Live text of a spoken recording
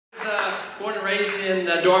born and raised in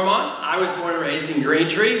Dormont. I was born and raised in Green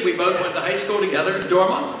Tree. We both went to high school together in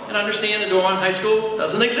Dormont. And I understand that Dormont High School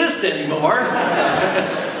doesn't exist anymore.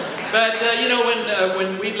 But you know,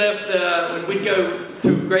 when we left, when we'd go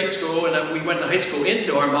through grade school and we went to high school in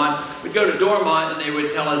Dormont, we'd go to Dormont and they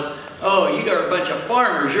would tell us, "Oh, you are a bunch of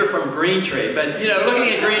farmers. You're from Green Tree." But you know, looking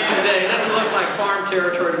at Green Tree today, it doesn't look like farm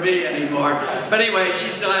territory to me anymore. But anyway,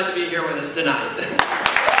 she's glad to be here with us tonight.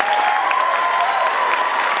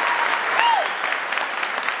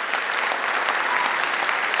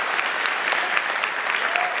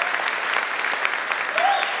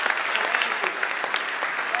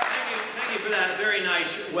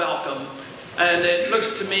 Welcome. And it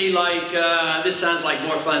looks to me like this sounds like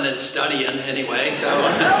more fun than studying anyway. So,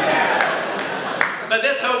 but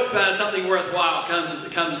let's hope something worthwhile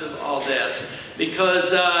comes of all this.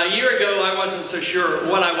 Because a year ago I wasn't so sure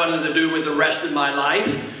what I wanted to do with the rest of my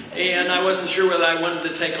life, and I wasn't sure whether I wanted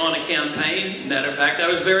to take on a campaign. Matter of fact, I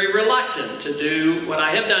was very reluctant to do what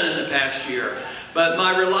I have done in the past year. But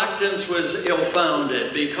my reluctance was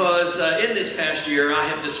ill-founded because in this past year I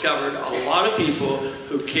have discovered a lot of people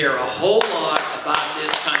who care a whole lot about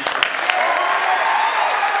this country.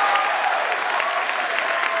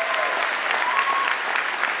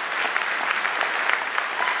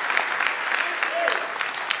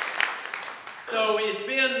 So it's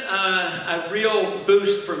been a real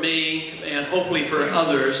boost for me and hopefully for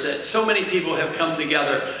others that so many people have come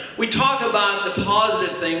together. We talk about the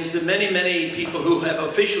positive things, the many, many people who have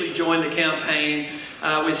officially joined the campaign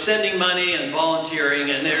with sending money and volunteering,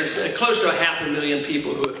 and there's close to 500,000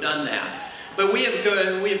 people who have done that. But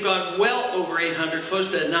we've gone well over 800, close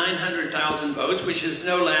to 900,000 votes, which is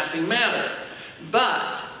no laughing matter.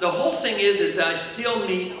 But the whole thing is that I still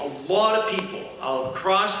meet a lot of people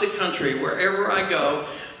across the country, wherever I go,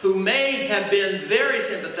 who may have been very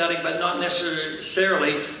sympathetic, but not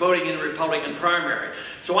necessarily voting in the Republican primary.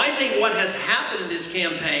 So I think what has happened in this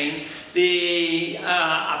campaign, the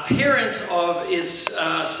appearance of its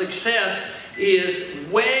success is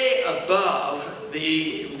way above,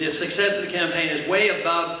 the success of the campaign is way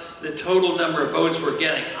above the total number of votes we're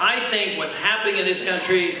getting. I think what's happening in this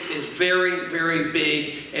country is very, very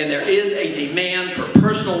big, and there is a demand for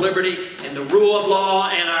personal liberty and the rule of law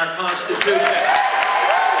and our Constitution.